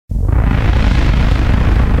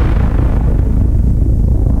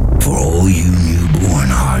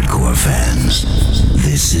hardcore fans,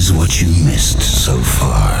 this is what you missed so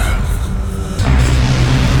far.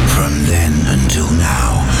 From then until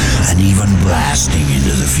now, and even blasting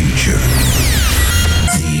into the future,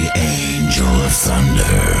 the Angel of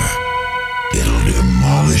Thunder. It'll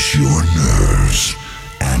demolish your nerves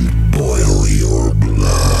and boil your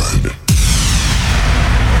blood.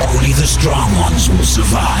 Only the strong ones will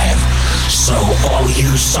survive, so all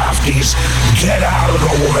you softies, get out of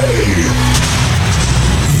the way!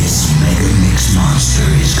 This mega mix monster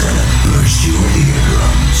is gonna burst your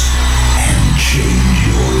eardrums and change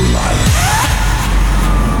your life.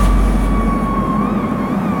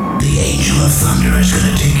 The Angel of Thunder is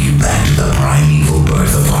gonna take you back to the primeval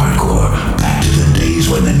birth of hardcore, back to the days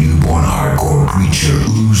when the newborn hardcore creature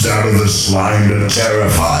oozed out of the slime to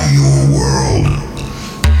terrify your world.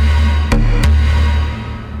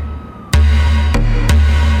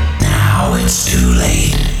 Now it's too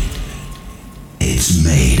late. It's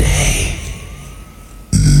Mayday.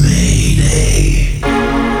 Mayday.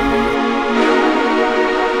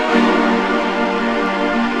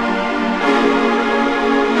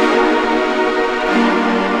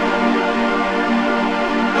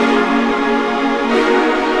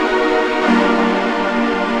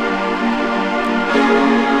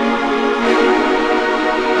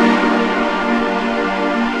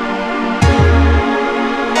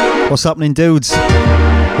 What's happening, dudes?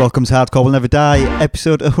 Welcome to Hardcore Will Never Die,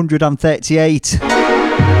 episode 138.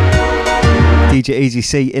 DJ Easy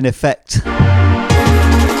C in effect.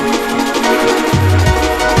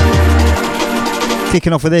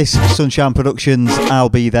 Kicking off with this, Sunshine Productions, I'll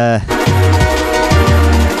Be There.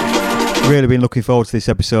 Really been looking forward to this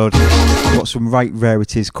episode. Got some right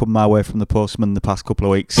rarities come my way from the Postman the past couple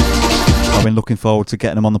of weeks. I've been looking forward to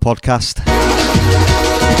getting them on the podcast.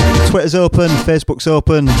 Twitter's open, Facebook's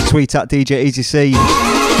open, tweet at DJ Easy C.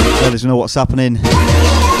 Let us know what's happening.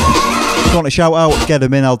 If you want a shout out, get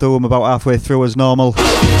them in, I'll do them about halfway through as normal.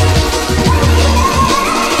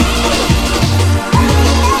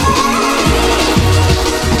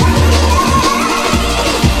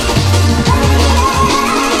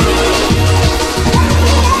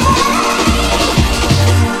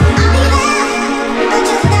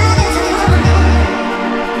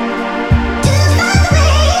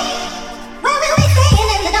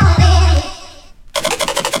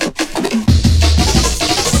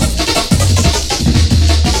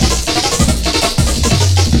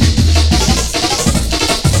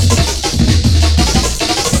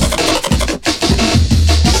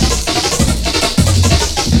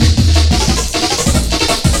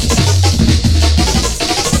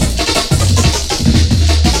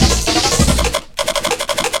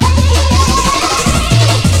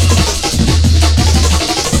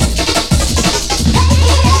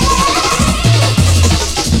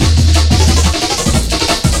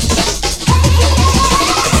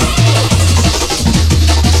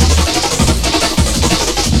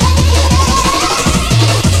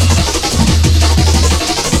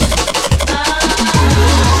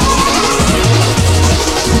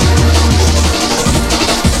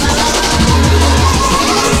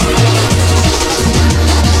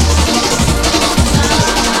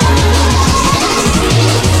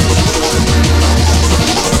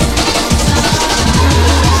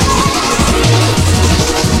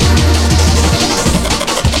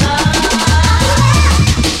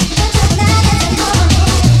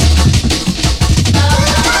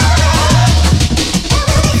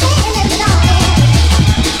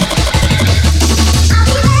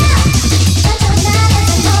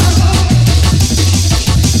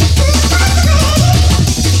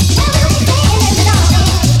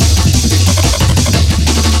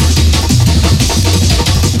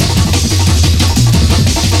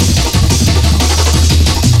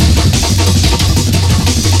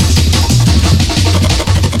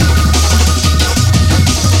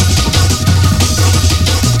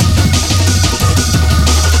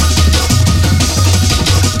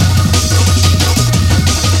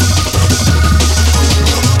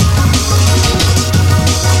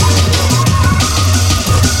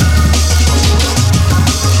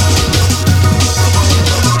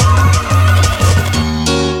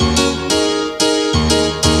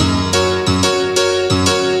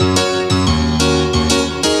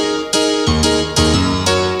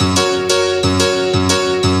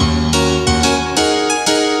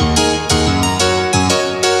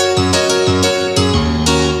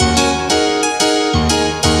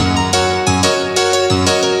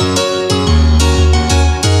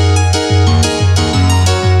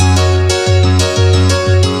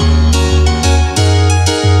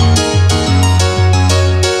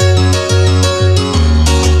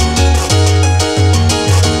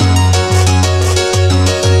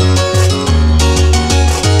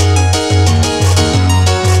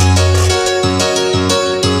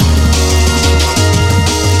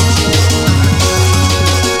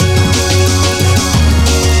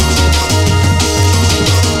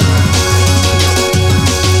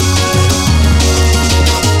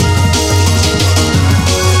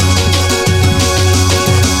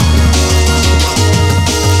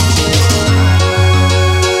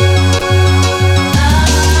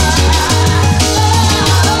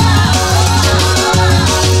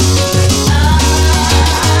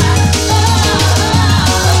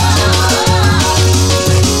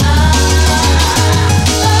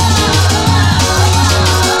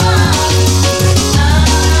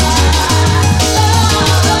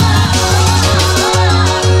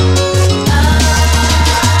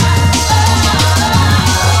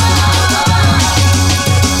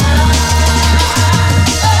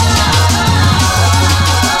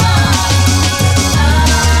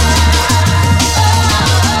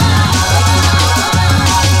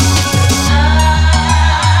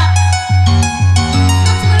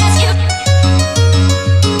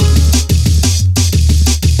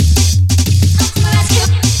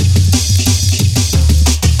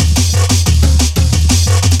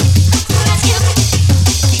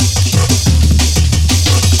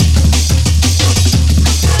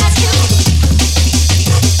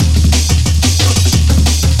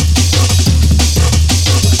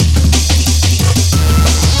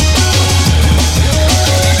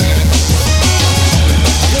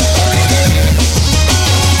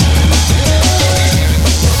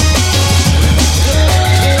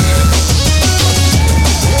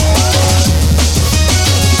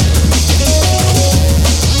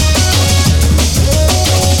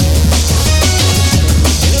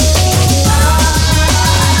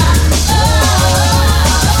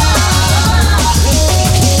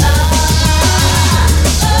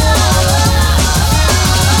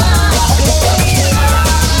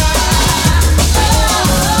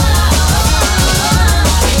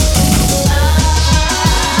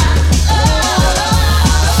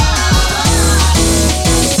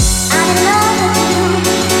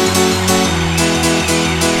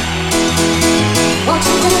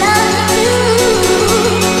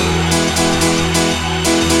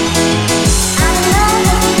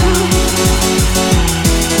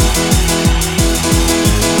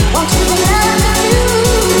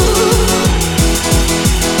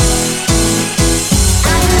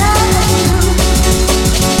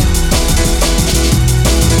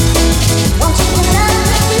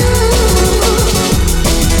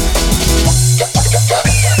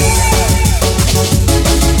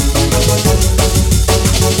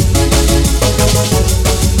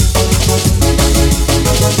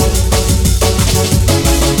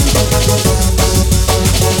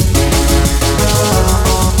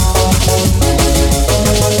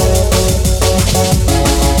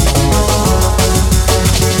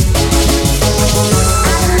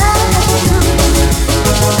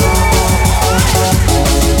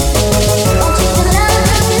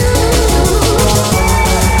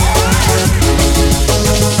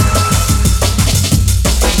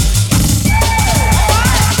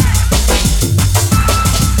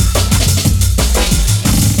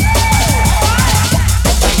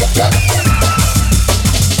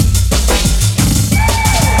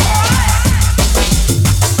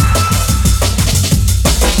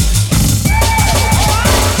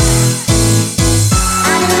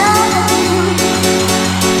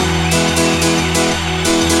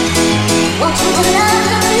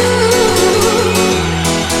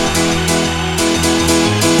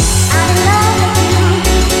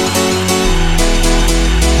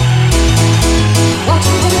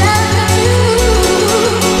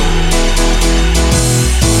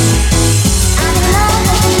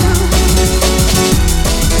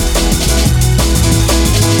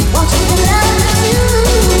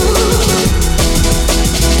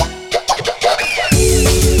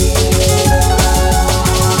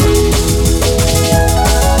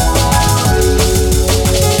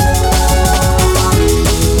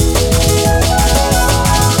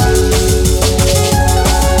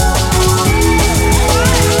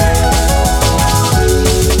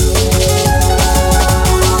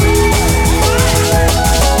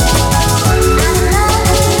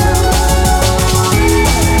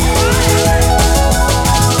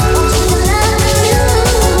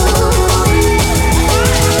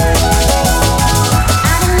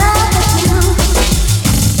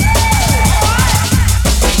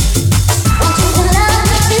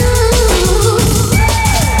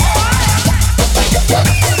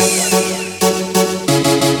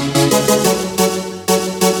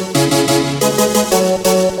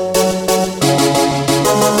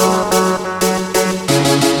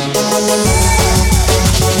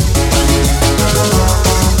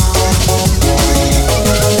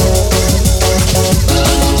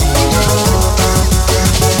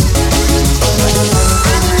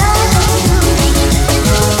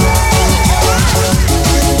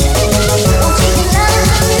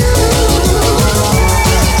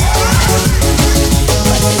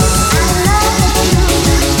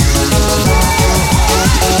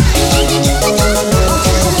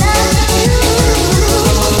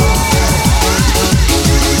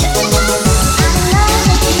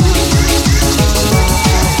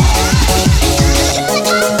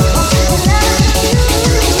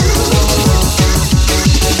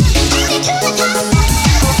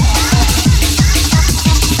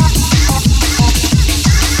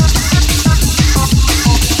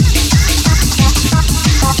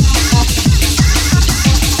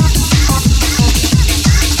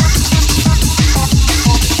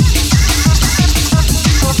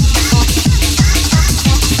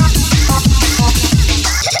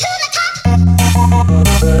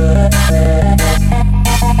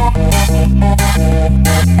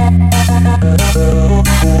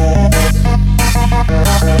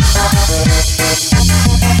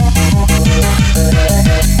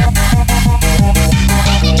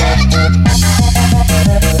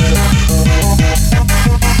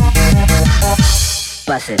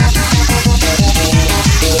 Bust it.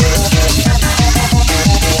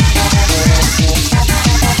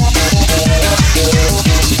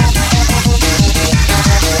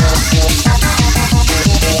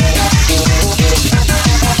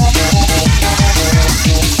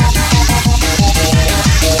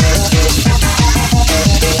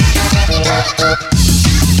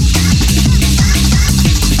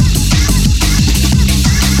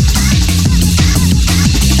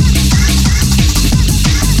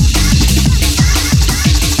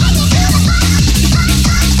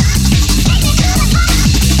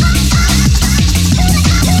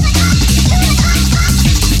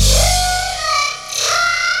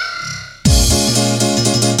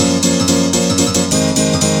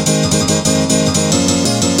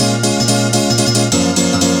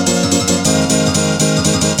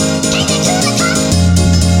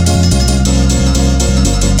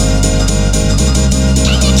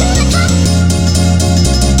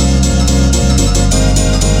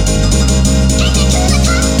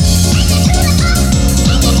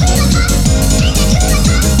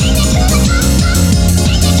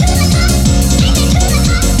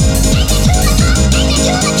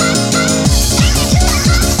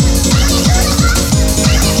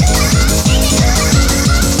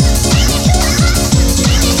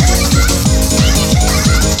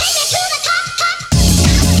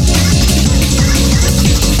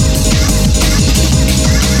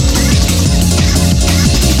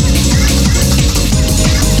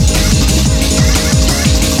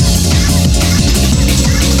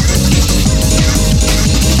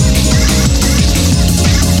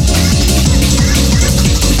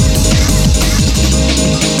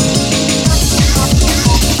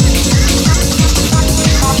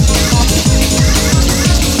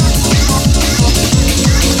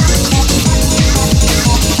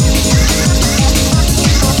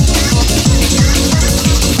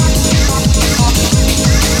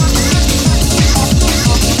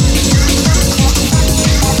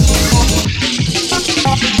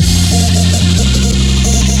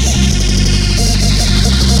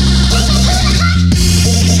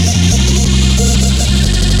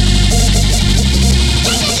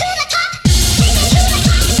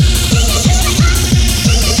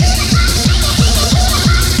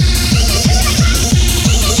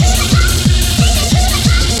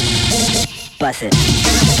 Bust it.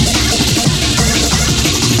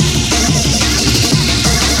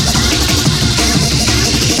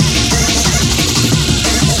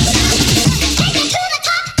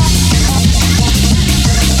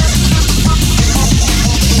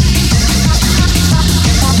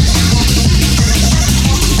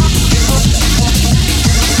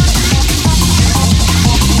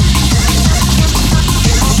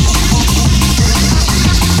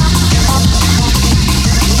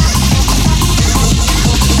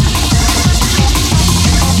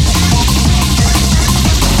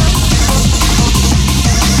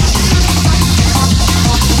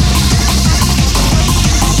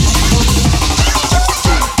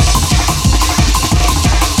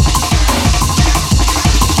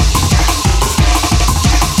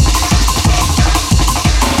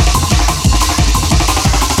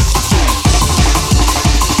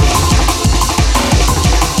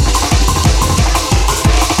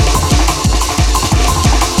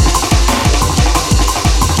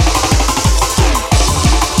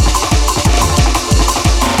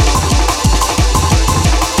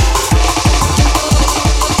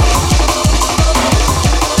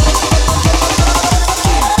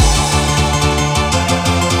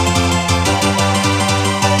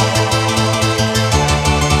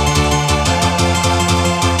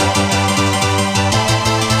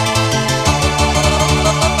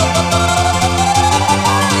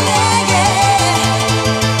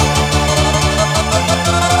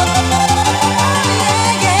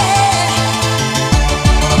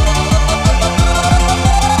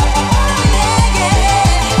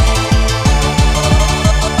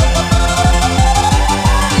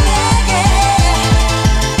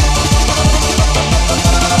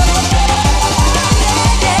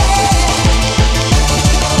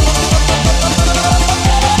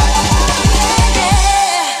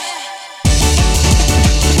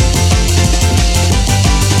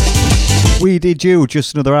 We Did You,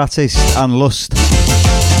 just another artist, and Lust.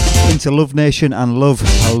 Into Love Nation and Love.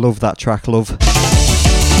 I love that track, Love.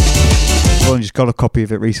 I've only just got a copy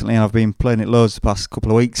of it recently and I've been playing it loads the past couple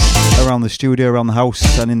of weeks. Around the studio, around the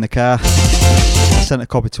house and in the car. I sent a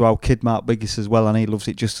copy to our kid Mark Biggis as well and he loves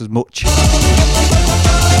it just as much.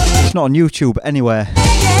 It's not on YouTube anywhere.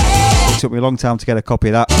 It took me a long time to get a copy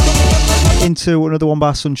of that. Into another one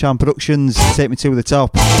by Sunshine Productions, Take Me to the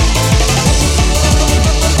Top.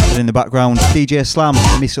 And in the background, DJ Slam,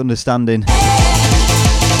 Misunderstanding.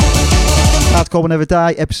 Hardcore Will Never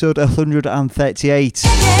Die, episode 138.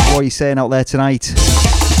 What are you saying out there tonight?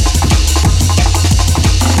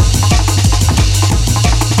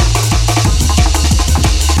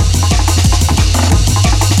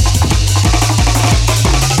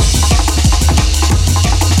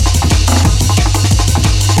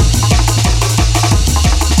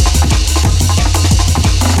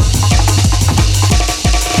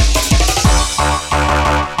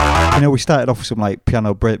 You know, we started off with some like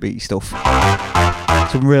piano breakbeat stuff,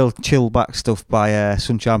 some real chill back stuff by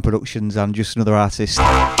Sunshine Productions and Just Another Artist.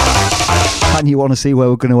 And you want to see where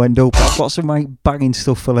we're going to end up? I've got some like banging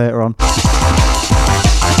stuff for later on.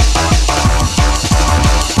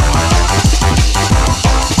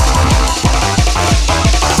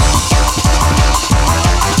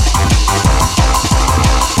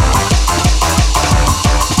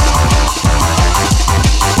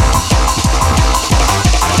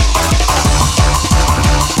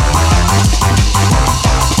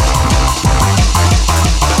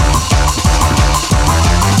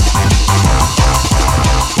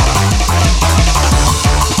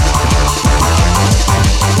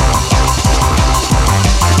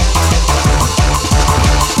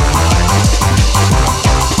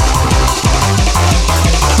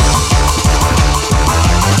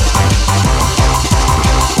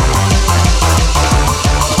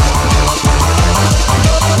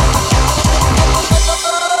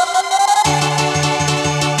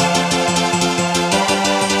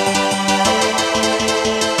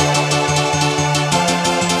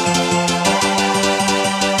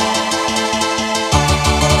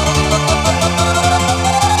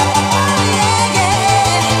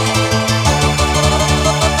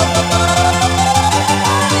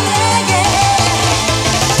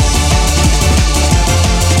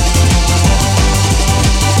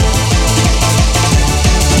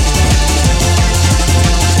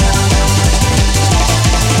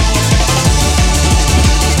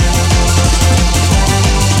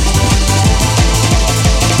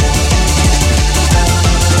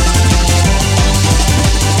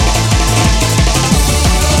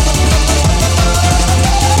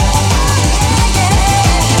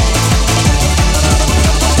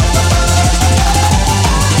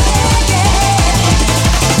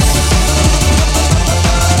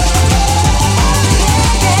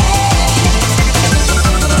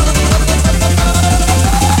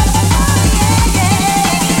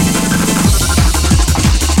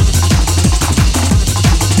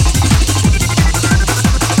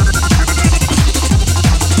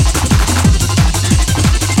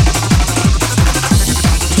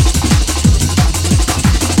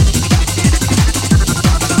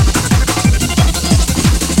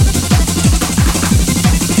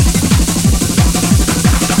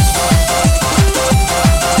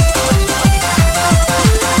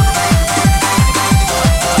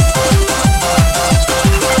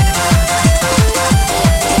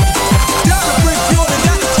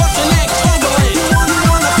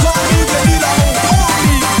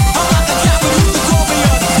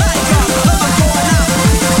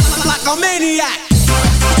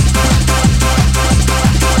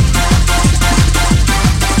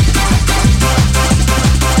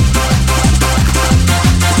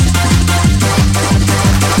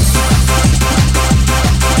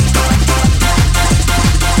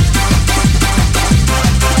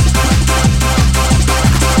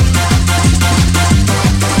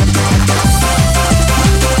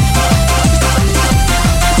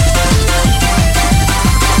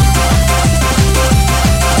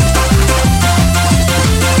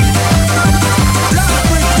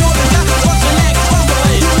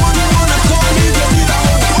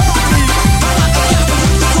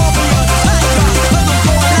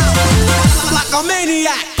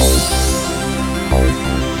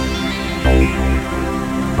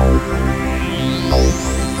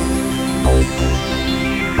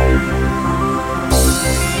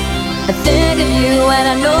 I think of you and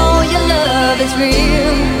I know your love is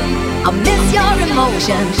real. I miss your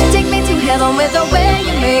emotion. Take me to heaven with the way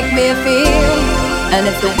you make me feel. And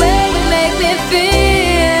it's the way you make me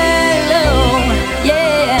feel. Oh,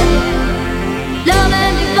 yeah. Love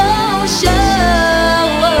and devotion.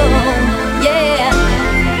 Oh, yeah.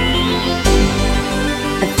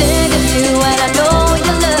 I think of you and I know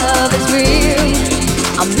your love is real.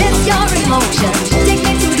 I miss your emotion. Take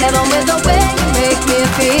me to heaven with the way you make me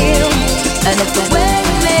feel. And it's the way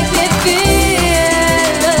you make me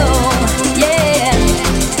feel. Oh, yeah.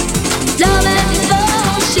 Love and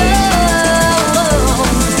devotion. Oh,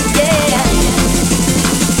 yeah.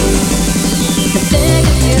 I think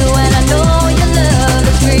of you and I know your love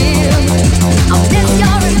is real.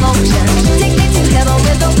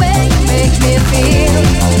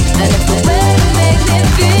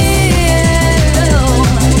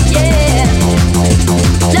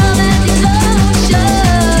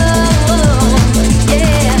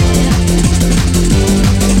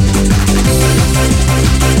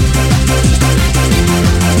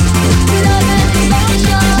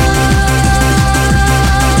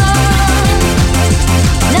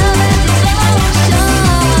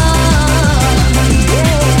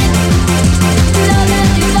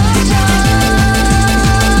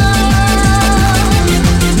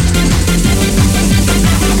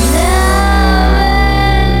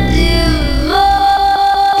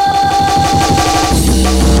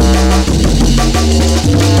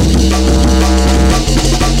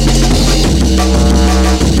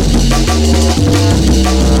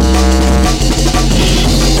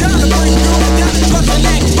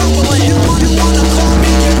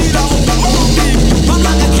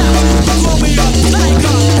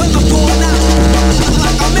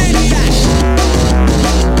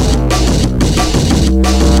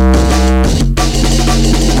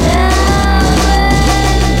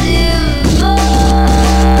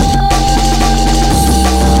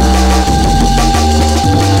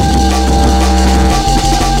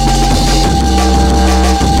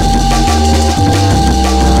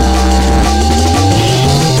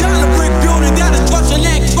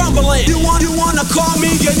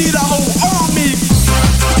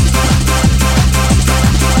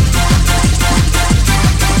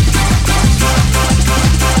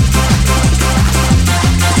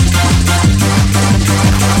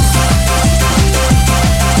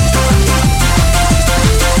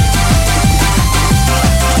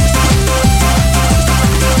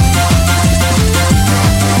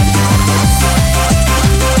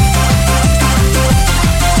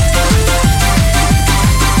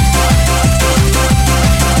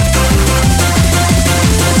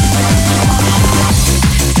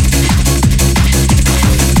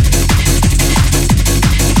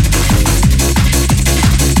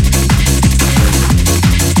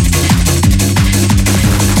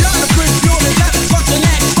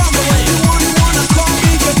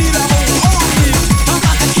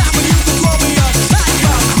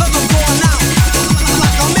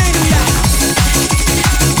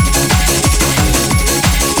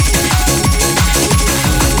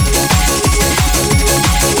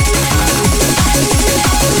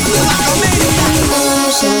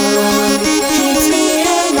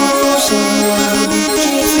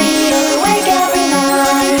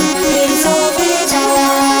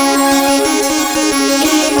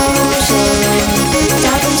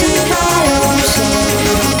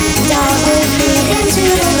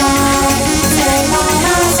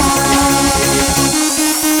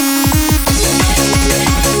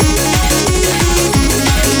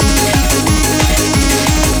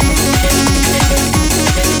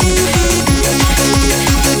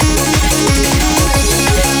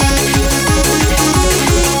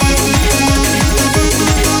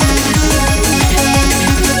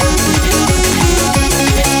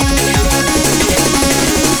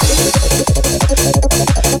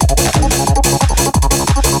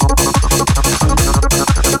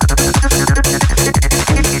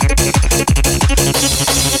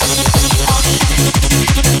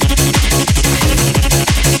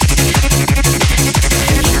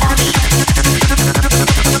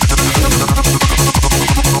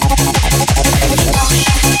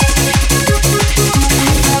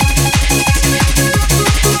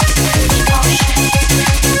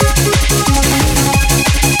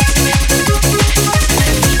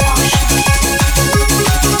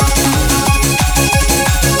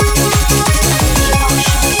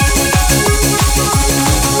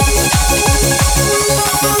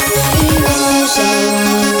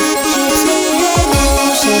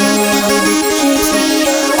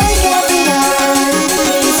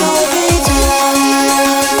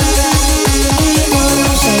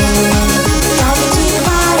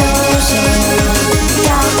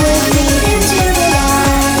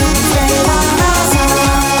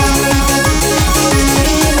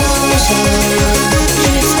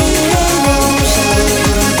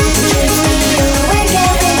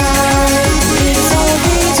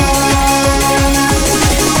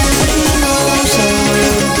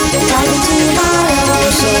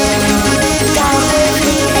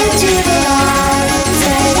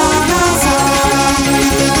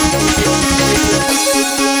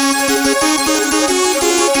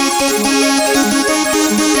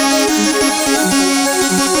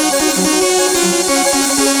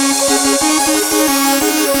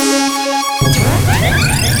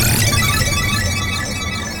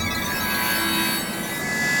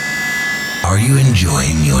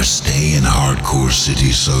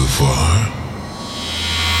 city so far?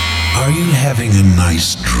 Are you having a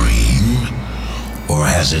nice dream? Or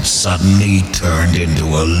has it suddenly turned into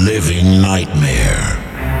a living nightmare?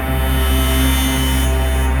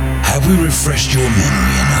 Have we refreshed your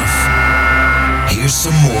memory enough? Here's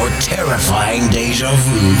some more terrifying deja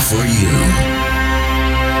vu for you.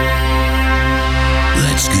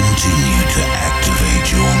 Let's continue to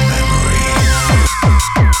activate your memory.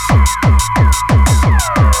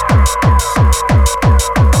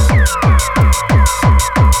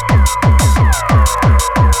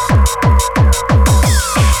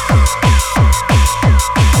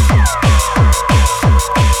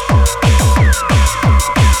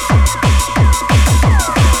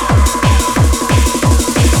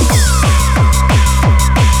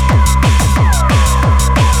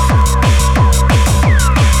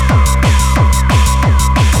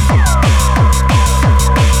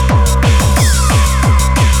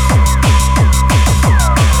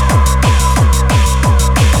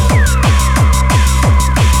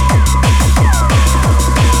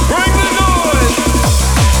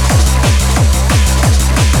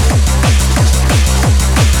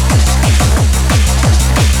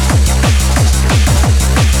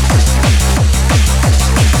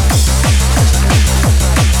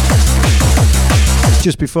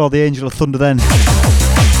 Just before the Angel of Thunder then,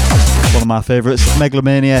 one of my favourites,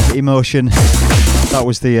 Megalomania, Emotion. That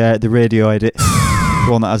was the radio edit, the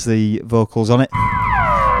one that has the vocals on it.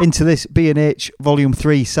 Into this, B&H Volume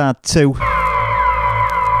 3, Side 2.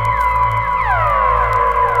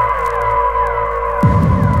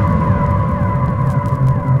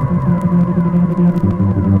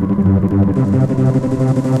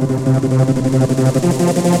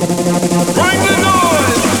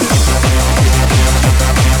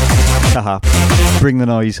 Bring the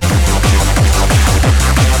noise.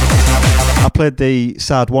 I played the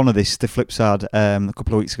side one of this, the flip side, a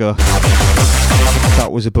couple of weeks ago. That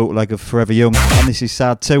was a bootleg of Forever Young, and this is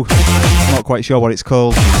side 2. Not quite sure what it's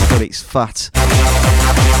called, but it's fat.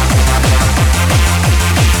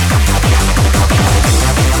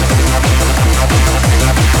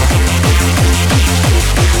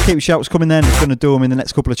 Keep your shouts coming then. Going to do them in the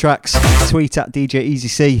next couple of tracks. Tweet at DJ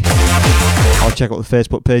EasyC. I'll check out the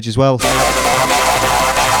Facebook page as well.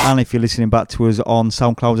 And if you're listening back to us on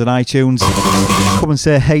SoundCloud and iTunes, come and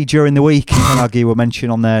say hey during the week, and I'll give you a mention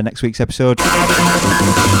on there next week's episode.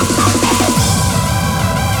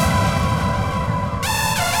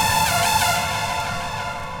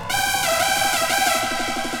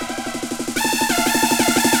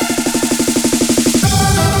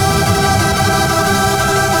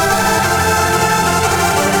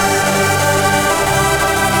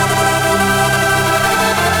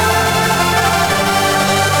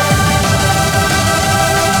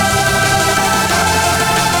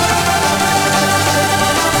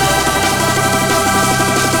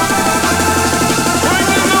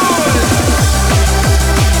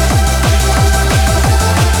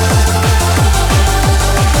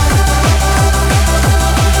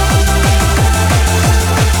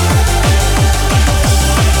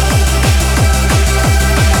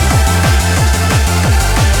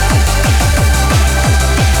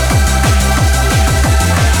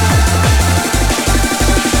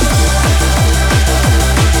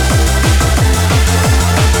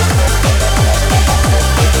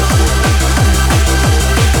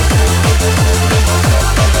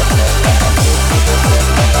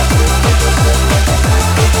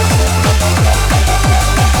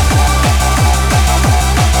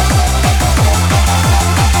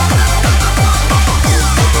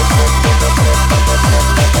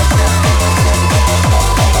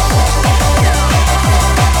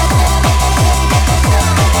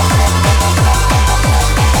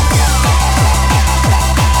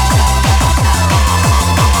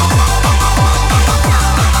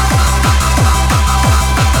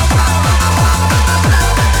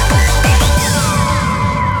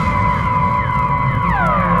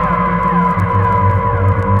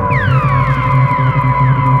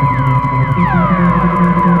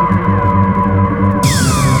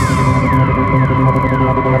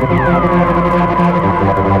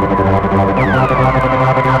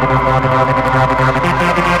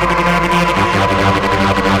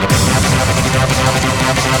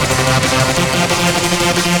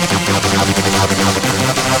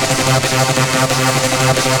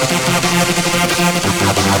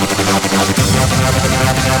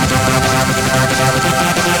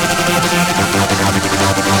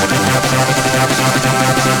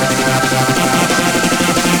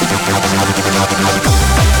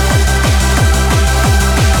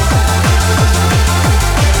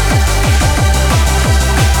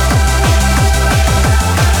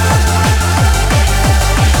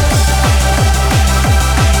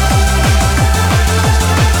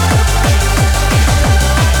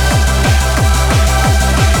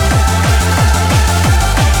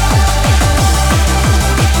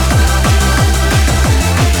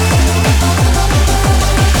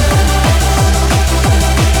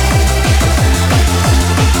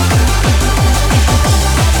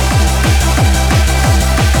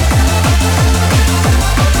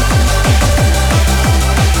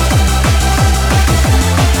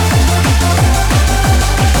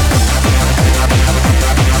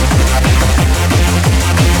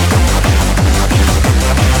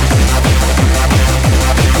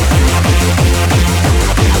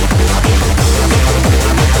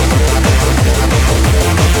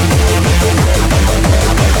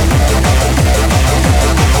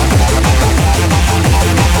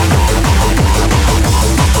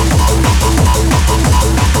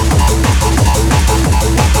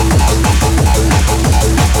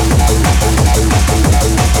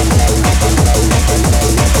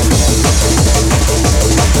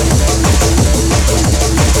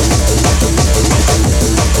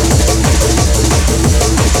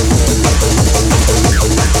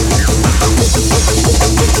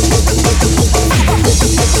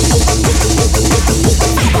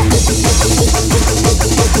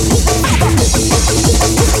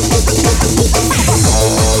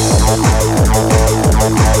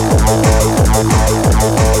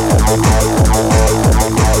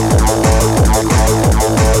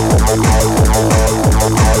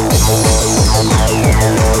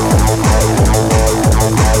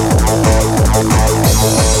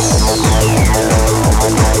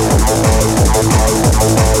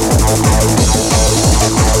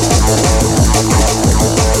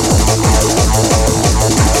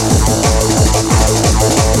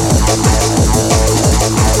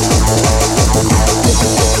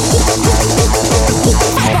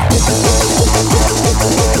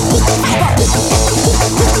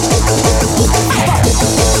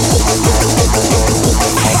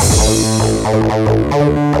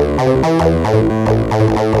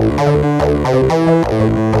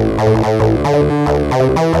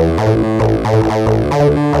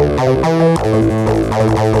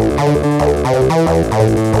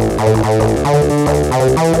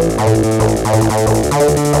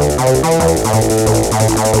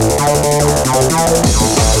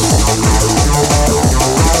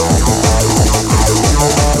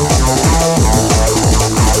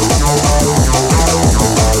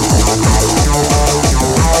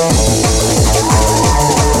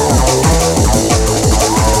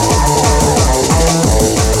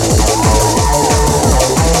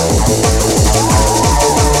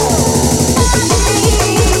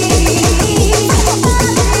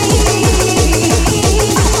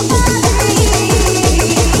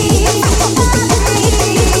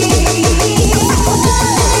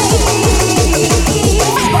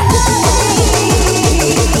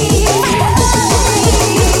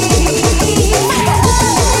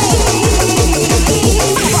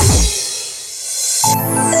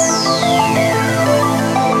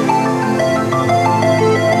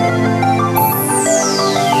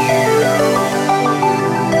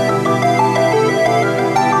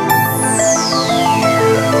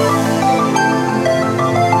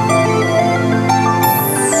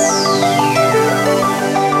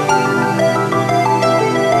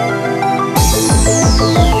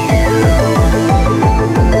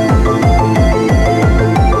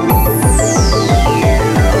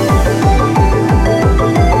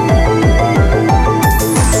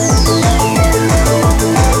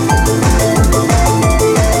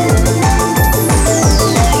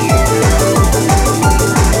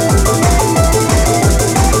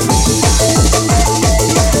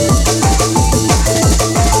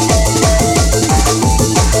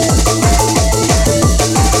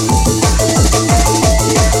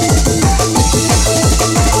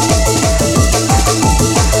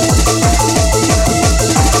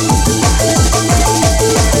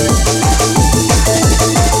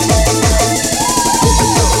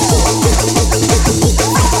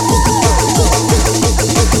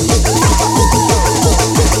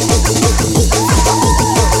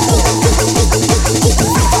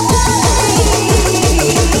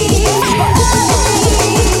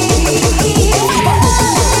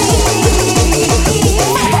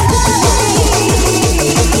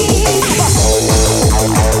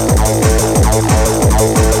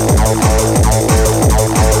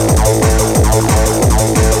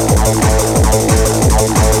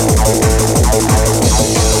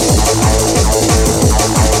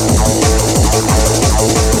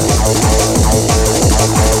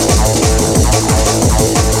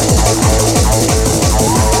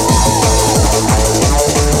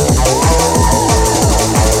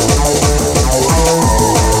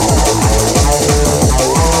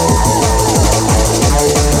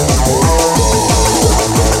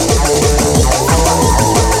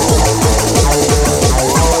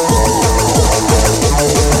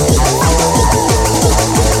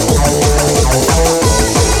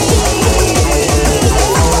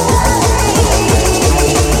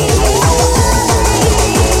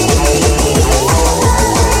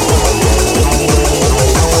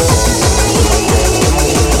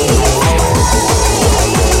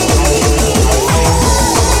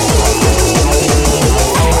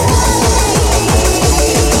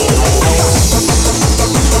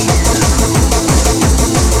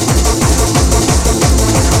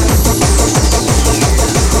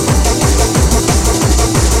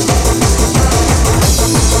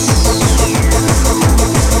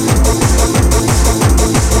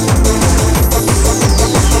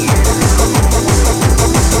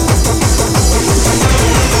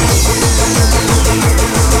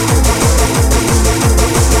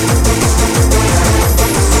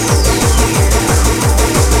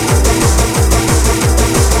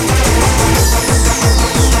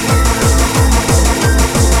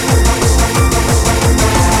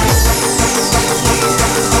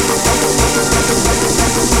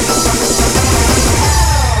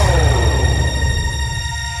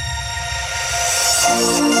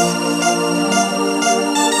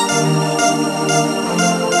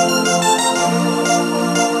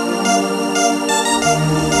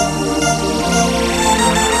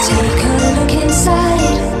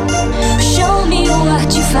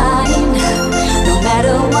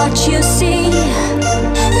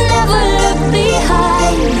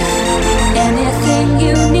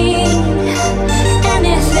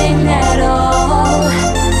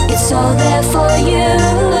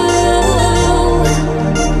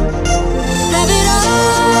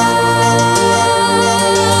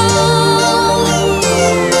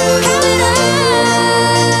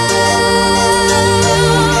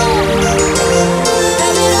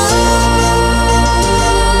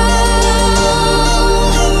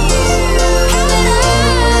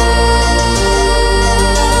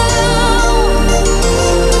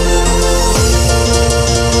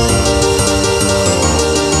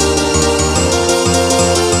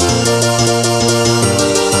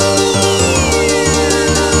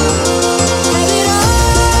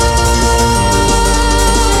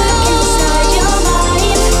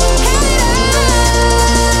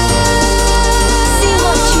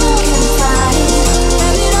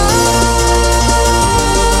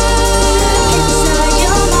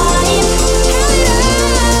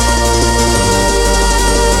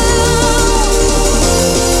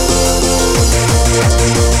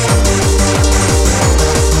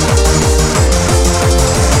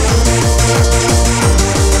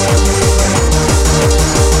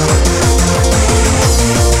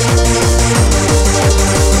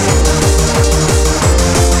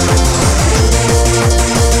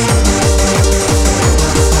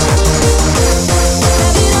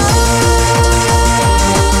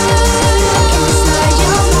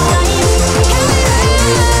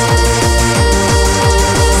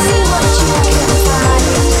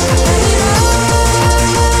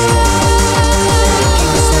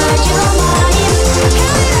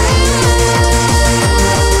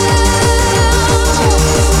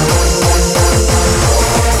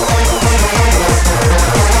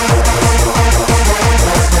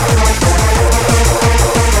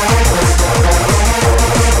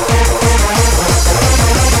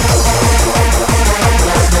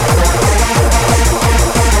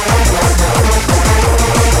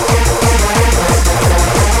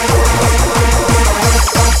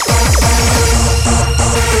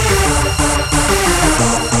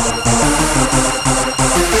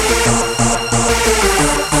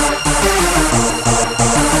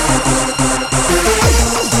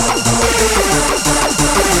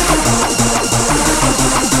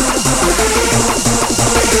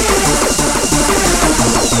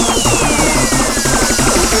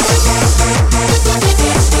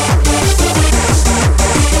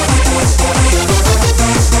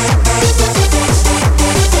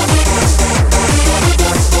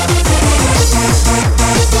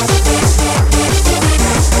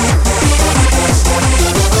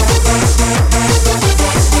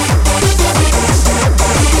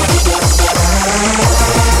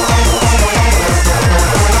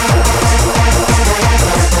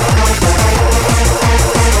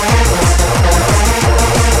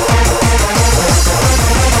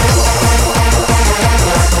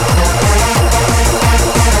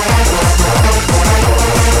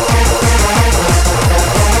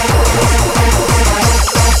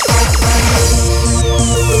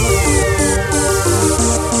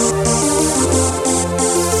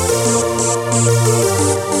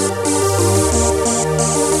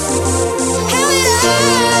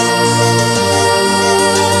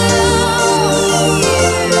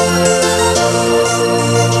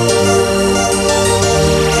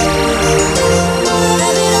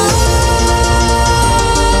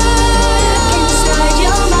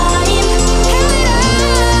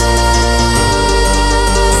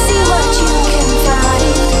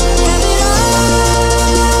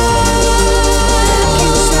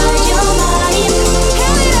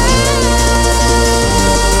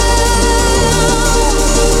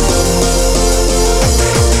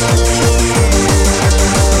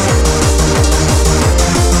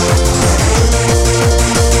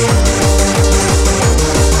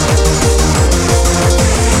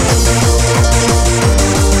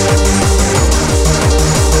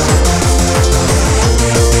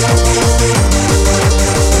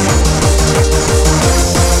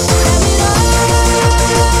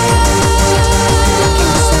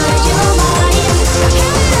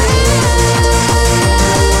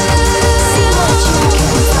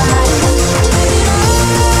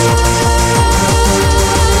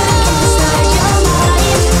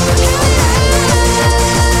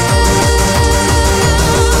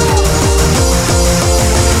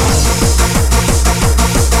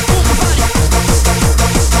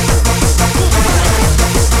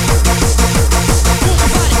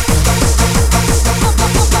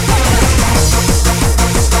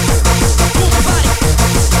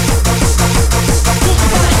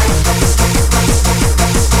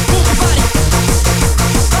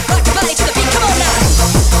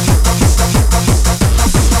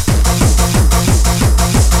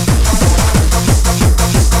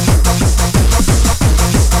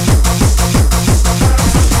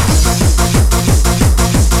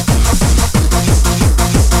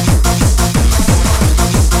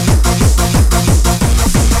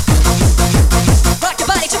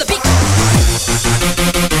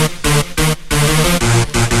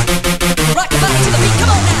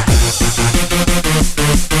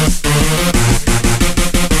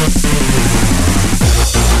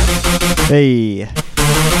 Hey,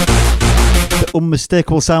 the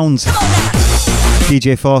unmistakable sounds.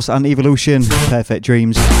 DJ Force and Evolution, Perfect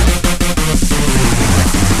Dreams.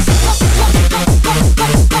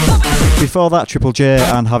 Before that, Triple J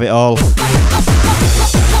and Have It All.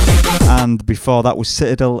 And before that was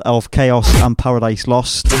Citadel of Chaos and Paradise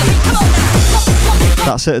Lost.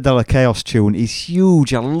 That Citadel of Chaos tune is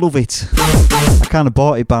huge, I love it. I kind of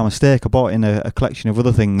bought it by mistake. I bought it in a collection of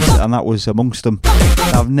other things, and that was amongst them.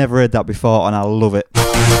 I've never heard that before, and I love it.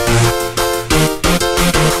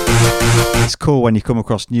 It's cool when you come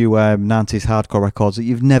across new 90s hardcore records that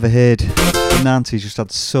you've never heard. The 90s just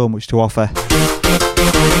had so much to offer.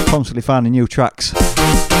 Constantly finding new tracks.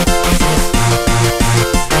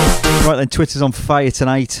 Right then, Twitter's on fire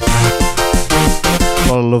tonight. A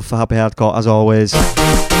lot of love for Happy Hardcore as always.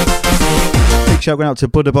 Big shout going out to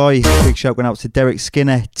Buddha Boy. Big shout going out to Derek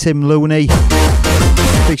Skinner, Tim Looney.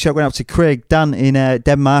 Big shout going out to Craig Dan in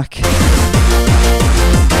Denmark.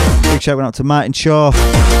 Big shout going out to Martin Shaw,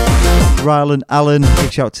 Ryland Allen.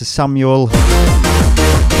 Big shout out to Samuel.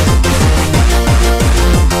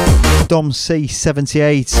 Dom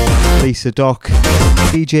C78, Lisa Doc,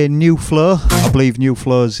 DJ New Flow. I believe New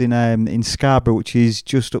Flow's in Scarborough, which is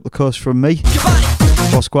just up the coast from me.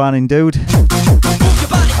 What's going on, dude?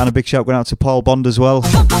 And a big shout going out to Paul Bond as well.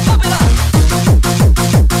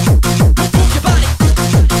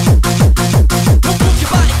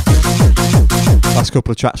 Last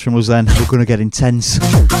couple of tracks from us then. We're going to get intense.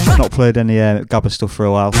 Not played any Gabba stuff for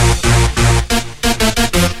a while.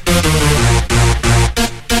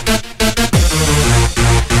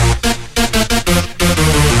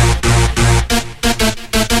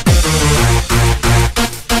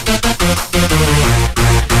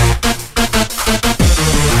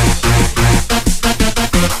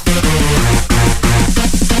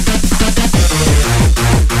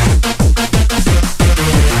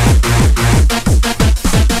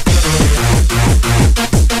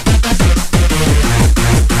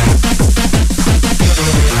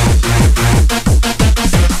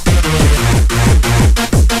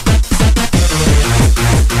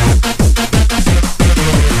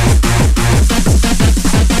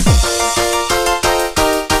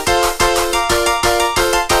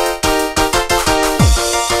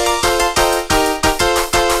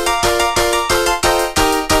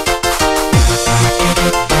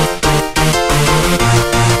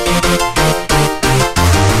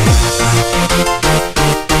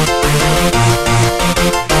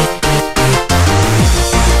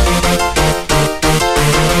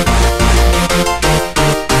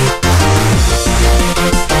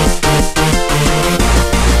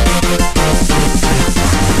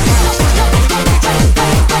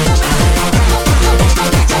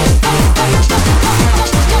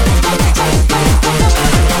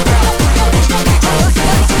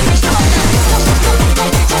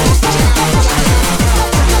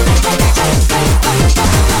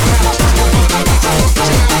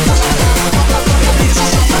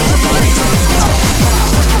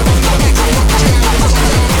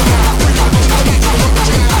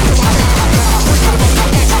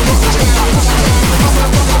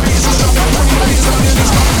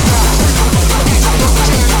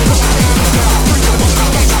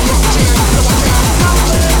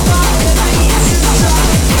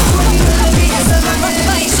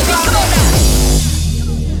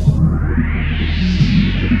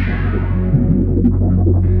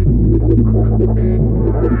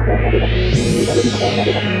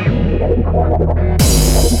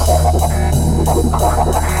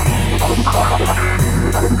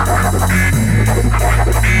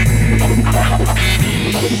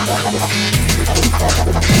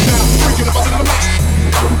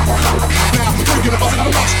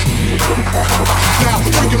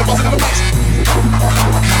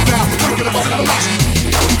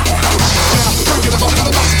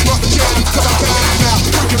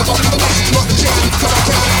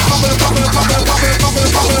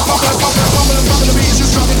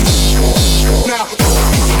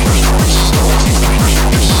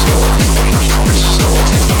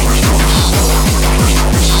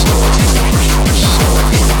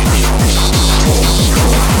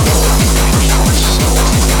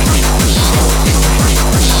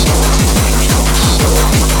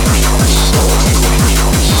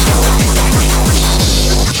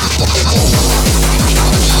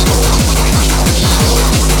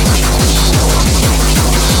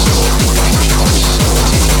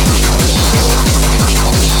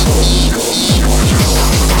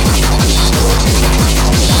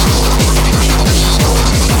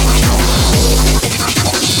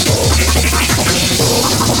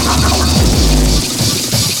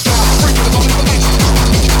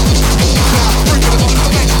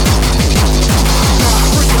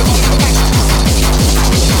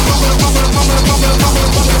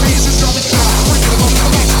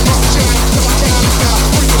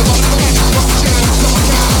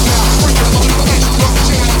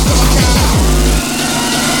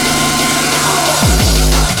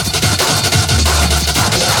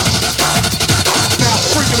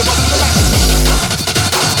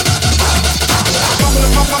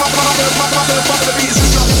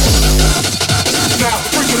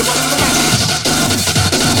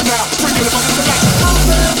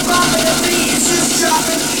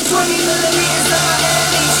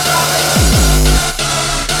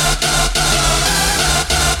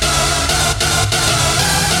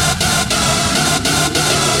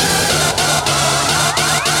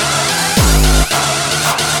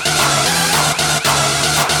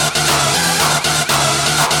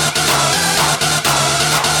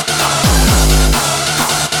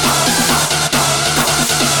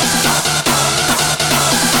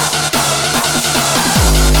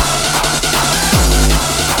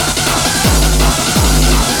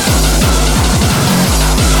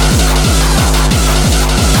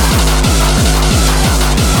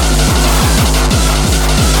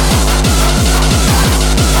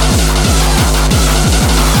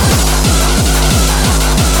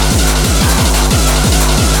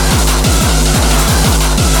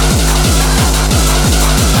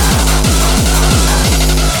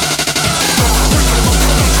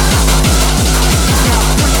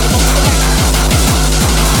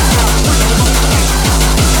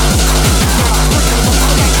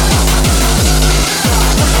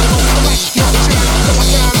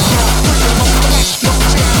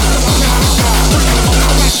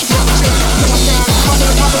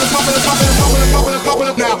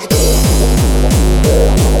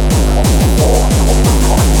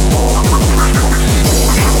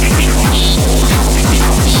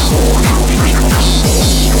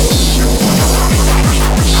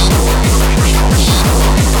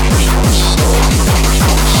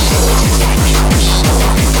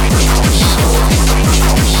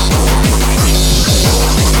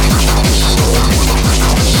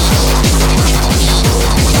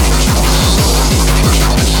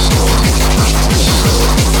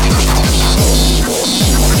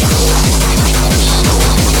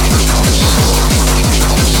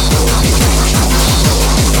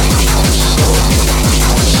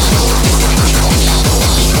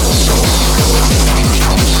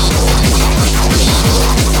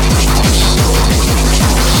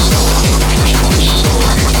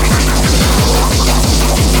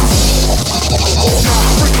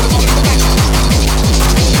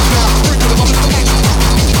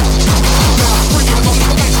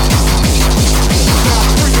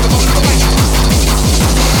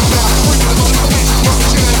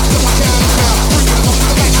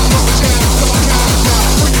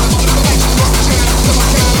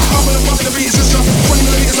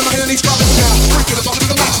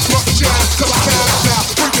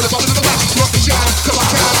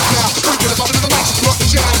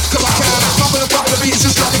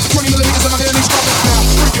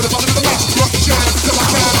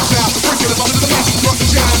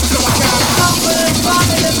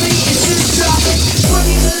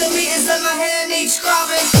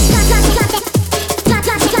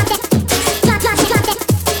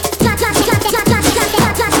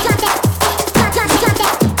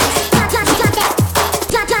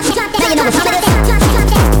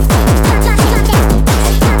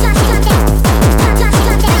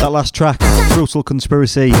 track, Brutal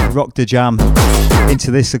Conspiracy, Rock the Jam. Into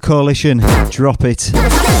this, The Coalition, Drop It.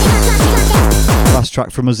 Last track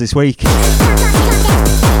from us this week.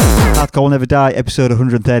 Hardcore Will Never Die, episode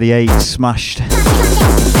 138, smashed.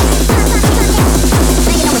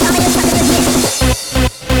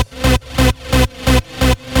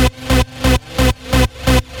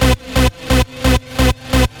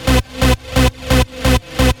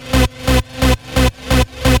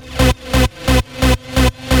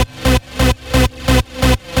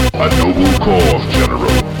 A noble cause,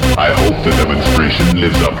 General. I hope the demonstration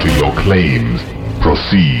lives up to your claims.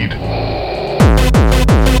 Proceed.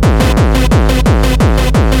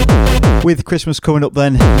 With Christmas coming up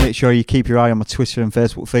then, make sure you keep your eye on my Twitter and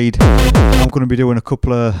Facebook feed. I'm going to be doing a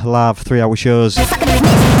couple of live 3-hour shows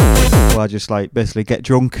where I just basically get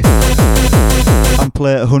drunk and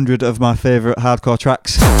play 100 of my favourite hardcore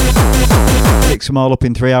tracks. Mix them all up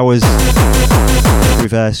in 3 hours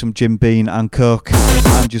with some Jim Beam and Coke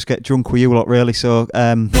and just get drunk with you lot really. So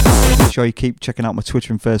make sure you keep checking out my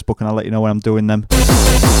Twitter and Facebook and I'll let you know when I'm doing them.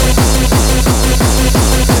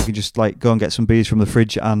 You can just go and get some beers from the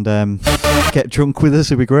fridge and get drunk with us,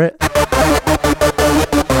 it'd be great. A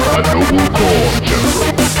noble cause,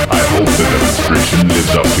 General. I hope the demonstration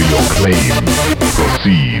lives up to your claims.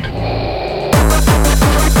 Proceed.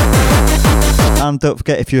 And don't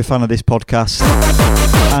forget, if you're a fan of this podcast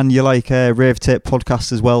and you like Rave Tape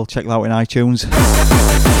podcasts as well, check that out in iTunes. A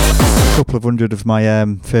couple of hundred of my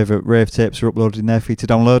favourite rave tapes are uploaded in there for you to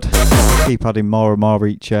download. Keep adding more and more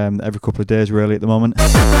each every couple of days really at the moment.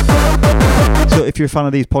 So if you're a fan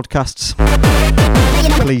of these podcasts,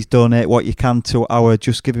 please donate what you can to our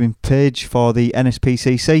Just Giving page for the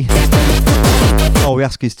NSPCC. All we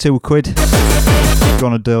ask is £2. If you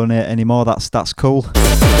want to donate any more, that's cool.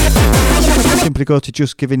 Simply go to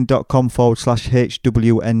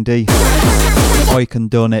justgiving.com/HWND, or you can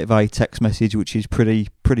donate via text message, which is pretty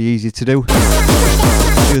easy to do.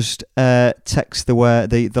 Just text the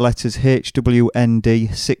letters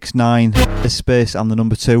HWND69, a space and the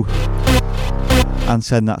number 2, and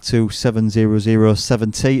send that to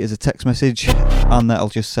 70070 as a text message, and that'll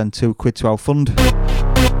just send £2 to our fund.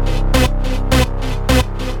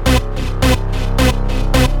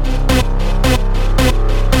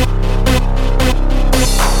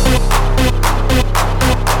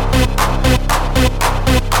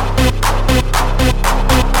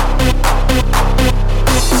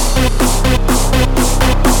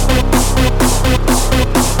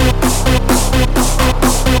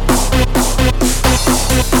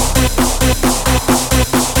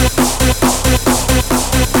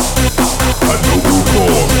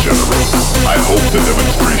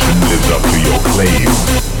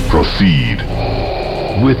 Proceed.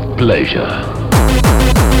 With pleasure.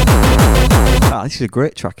 This is a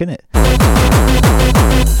great track, isn't it?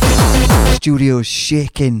 Studio's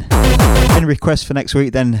shaking. Any requests for next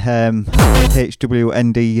week then?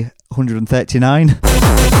 HWND 139.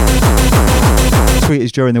 Tweet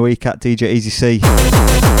us during the week at DJ Easy C.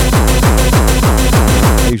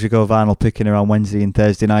 I usually go vinyl picking around Wednesday and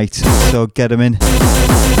Thursday night, so get them in.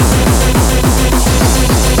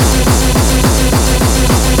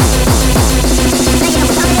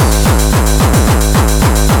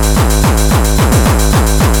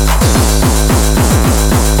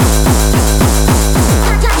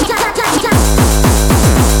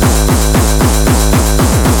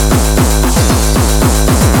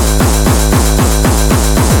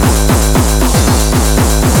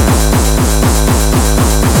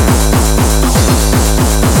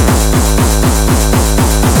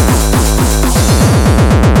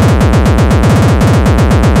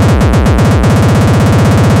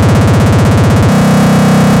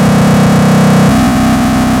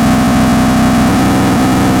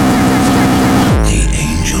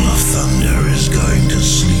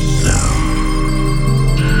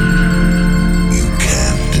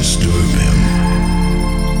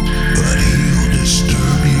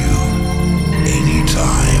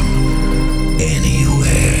 Any